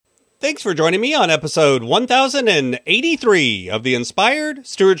Thanks for joining me on episode 1083 of the Inspired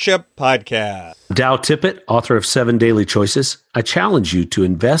Stewardship Podcast. Dow Tippett, author of 7 Daily Choices. I challenge you to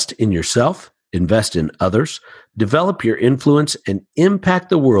invest in yourself, invest in others, develop your influence, and impact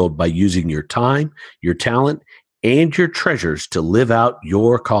the world by using your time, your talent, and your treasures to live out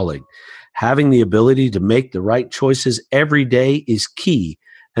your calling. Having the ability to make the right choices every day is key.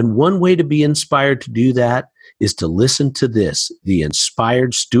 And one way to be inspired to do that is to listen to this, the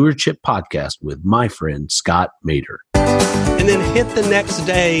Inspired Stewardship Podcast with my friend, Scott Mader. And then hit the next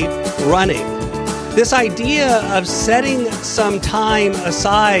day running. This idea of setting some time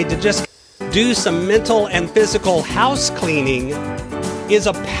aside to just do some mental and physical house cleaning is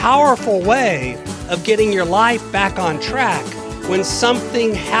a powerful way of getting your life back on track when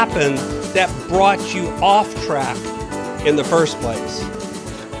something happened that brought you off track in the first place.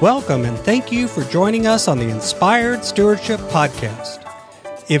 Welcome and thank you for joining us on the Inspired Stewardship Podcast.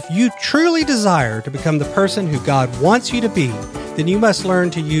 If you truly desire to become the person who God wants you to be, then you must learn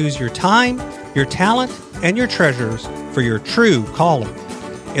to use your time, your talent, and your treasures for your true calling.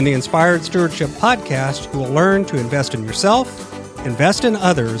 In the Inspired Stewardship Podcast, you will learn to invest in yourself, invest in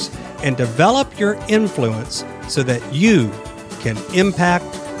others, and develop your influence so that you can impact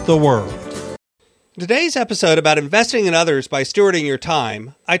the world. Today's episode about investing in others by stewarding your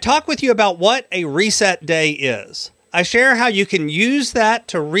time, I talk with you about what a reset day is. I share how you can use that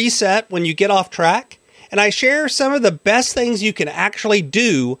to reset when you get off track, and I share some of the best things you can actually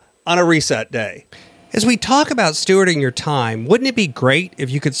do on a reset day. As we talk about stewarding your time, wouldn't it be great if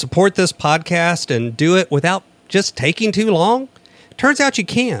you could support this podcast and do it without just taking too long? Turns out you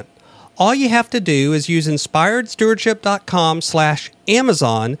can. All you have to do is use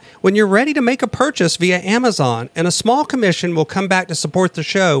inspiredstewardship.com/Amazon when you're ready to make a purchase via Amazon, and a small commission will come back to support the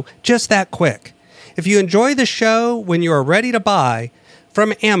show just that quick. If you enjoy the show when you are ready to buy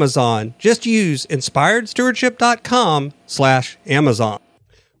from Amazon, just use inspiredstewardship.com/Amazon.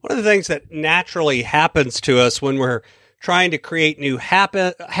 One of the things that naturally happens to us when we're trying to create new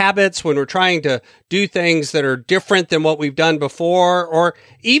habits, when we're trying to do things that are different than what we've done before, or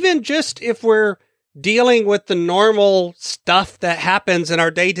even just if we're dealing with the normal stuff that happens in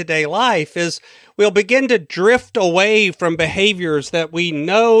our day-to-day life, is we'll begin to drift away from behaviors that we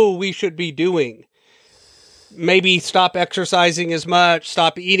know we should be doing. Maybe stop exercising as much,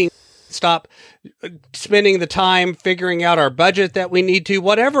 stop eating, stop spending the time figuring out our budget that we need to,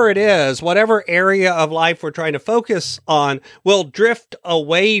 whatever it is, whatever area of life we're trying to focus on, we'll drift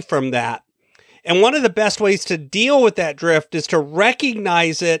away from that. And one of the best ways to deal with that drift is to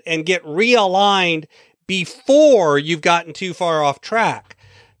recognize it and get realigned before you've gotten too far off track,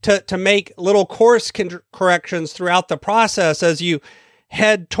 to make little course corrections throughout the process as you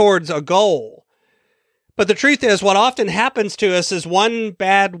head towards a goal. But the truth is, what often happens to us is one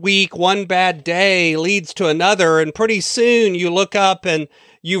bad week, one bad day leads to another, and pretty soon you look up and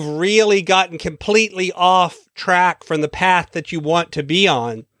you've really gotten completely off track from the path that you want to be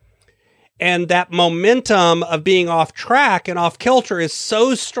on. And that momentum of being off track and off kilter is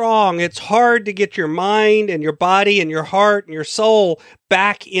so strong, it's hard to get your mind and your body and your heart and your soul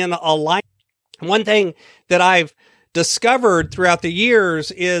back in alignment. One thing that I've discovered throughout the years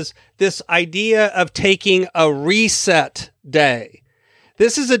is this idea of taking a reset day.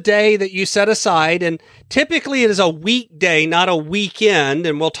 This is a day that you set aside, and typically it is a weekday, not a weekend,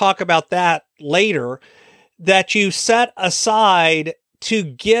 and we'll talk about that later, that you set aside to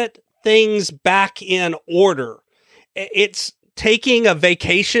get things back in order. It's taking a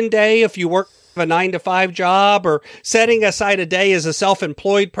vacation day if you work a 9-to-5 job, or setting aside a day as a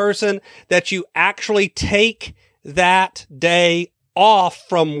self-employed person that you actually take that day off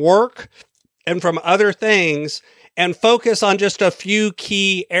from work and from other things and focus on just a few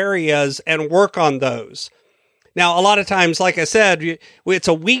key areas and work on those. Now, a lot of times, like I said, it's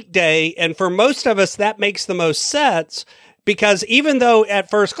a weekday, and for most of us, that makes the most sense, because even though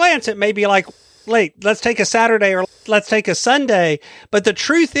at first glance, it may be like, let's take a Saturday or let's take a Sunday. But the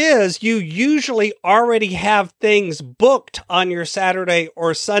truth is, you usually already have things booked on your Saturday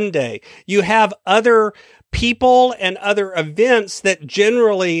or Sunday. You have other people and other events that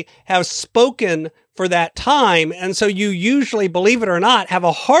generally have spoken for that time. And so you usually, believe it or not, have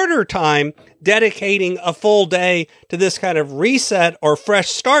a harder time dedicating a full day to this kind of reset or fresh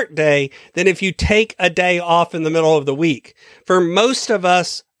start day than if you take a day off in the middle of the week. For most of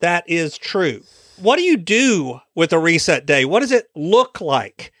us, that is true. What do you do with a reset day? What does it look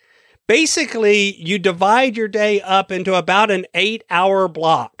like? Basically, you divide your day up into about an 8-hour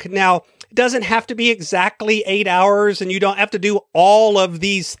block. Now, It doesn't have to be exactly 8 hours, and you don't have to do all of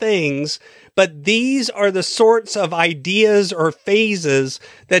these things, but these are the sorts of ideas or phases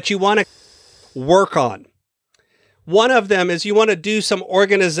that you want to work on. One of them is you want to do some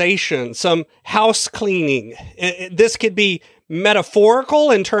organization, some house cleaning. This could be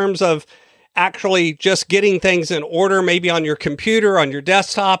metaphorical in terms of actually just getting things in order, maybe on your computer, on your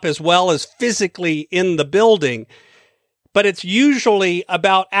desktop, as well as physically in the building. But it's usually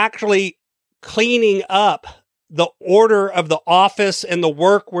about actually cleaning up the order of the office and the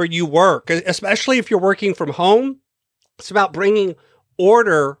work where you work, especially if you're working from home. It's about bringing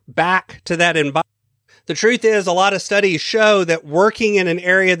order back to that environment. The truth is, a lot of studies show that working in an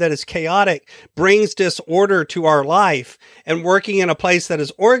area that is chaotic brings disorder to our life, and working in a place that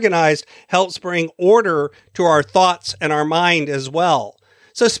is organized helps bring order to our thoughts and our mind as well.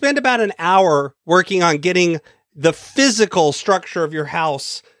 So spend about an hour working on getting the physical structure of your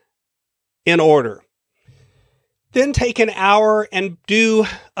house in order. Then take an hour and do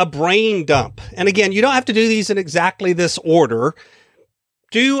a brain dump. And again, you don't have to do these in exactly this order.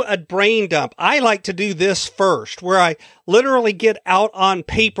 Do a brain dump. I like to do this first, where I literally get out on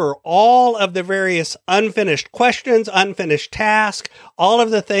paper all of the various unfinished questions, unfinished tasks, all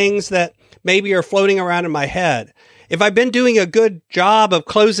of the things that maybe are floating around in my head. If I've been doing a good job of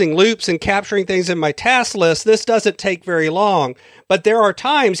closing loops and capturing things in my task list, this doesn't take very long. But there are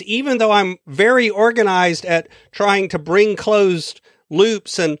times, even though I'm very organized at trying to bring closed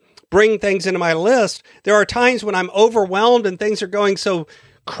loops and bring things into my list, there are times when I'm overwhelmed and things are going so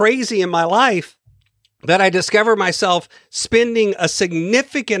crazy in my life that I discover myself spending a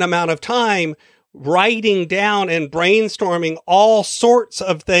significant amount of time writing down and brainstorming all sorts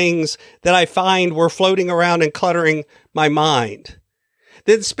of things that I find were floating around and cluttering my mind.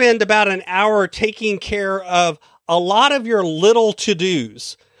 Then spend about an hour taking care of a lot of your little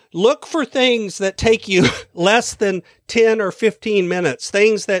to-dos. Look for things that take you less than 10 or 15 minutes,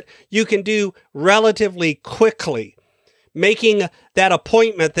 things that you can do relatively quickly. Making that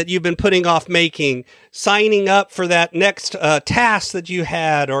appointment that you've been putting off making, signing up for that next task that you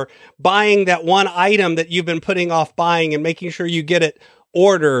had, or buying that one item that you've been putting off buying and making sure you get it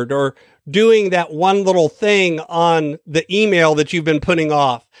ordered, or doing that one little thing on the email that you've been putting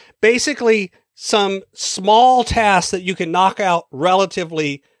off. Basically, some small tasks that you can knock out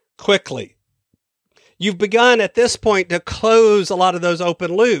relatively quickly. You've begun at this point to close a lot of those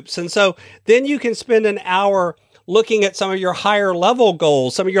open loops. And so then you can spend an hour looking at some of your higher level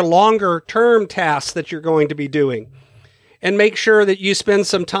goals, some of your longer term tasks that you're going to be doing, and make sure that you spend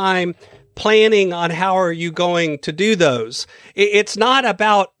some time planning on how are you going to do those. It's not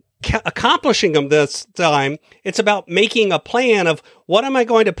about accomplishing them this time. It's about making a plan of what am I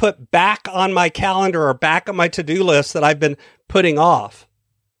going to put back on my calendar or back on my to-do list that I've been putting off.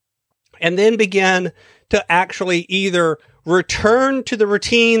 And then begin to actually either return to the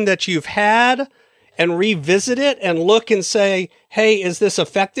routine that you've had and revisit it and look and say, hey, is this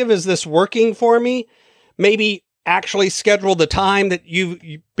effective? Is this working for me? Maybe actually schedule the time that you've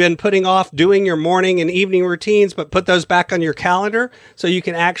been putting off doing your morning and evening routines, but put those back on your calendar so you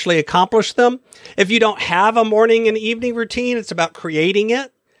can actually accomplish them. If you don't have a morning and evening routine, it's about creating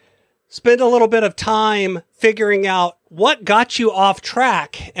it. Spend a little bit of time figuring out what got you off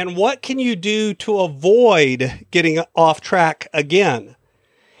track and what can you do to avoid getting off track again.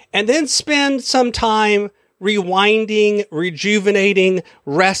 And then spend some time rewinding, rejuvenating,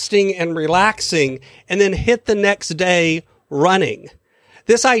 resting, and relaxing, and then hit the next day running.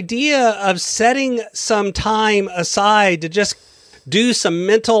 This idea of setting some time aside to just do some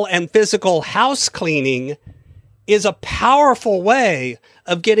mental and physical house cleaning is a powerful way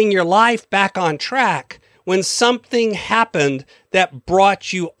of getting your life back on track when something happened that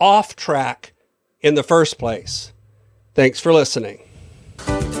brought you off track in the first place. Thanks for listening.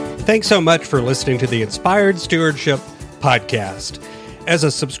 Thanks so much for listening to the Inspired Stewardship Podcast. As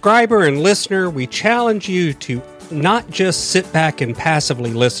a subscriber and listener, we challenge you to not just sit back and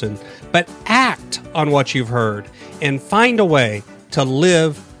passively listen, but act on what you've heard and find a way to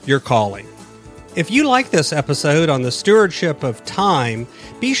live your calling. If you like this episode on the stewardship of time,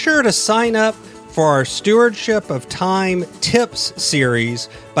 be sure to sign up for our Stewardship of Time Tips series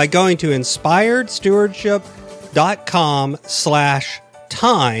by going to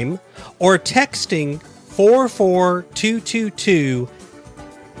inspiredstewardship.com/time or texting 44222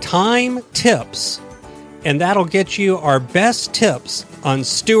 time tips, and that'll get you our best tips on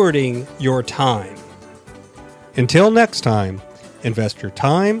stewarding your time. Until next time, invest your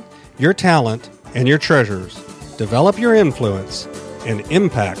time, your talent, and your treasures. Develop your influence and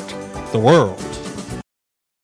impact the world.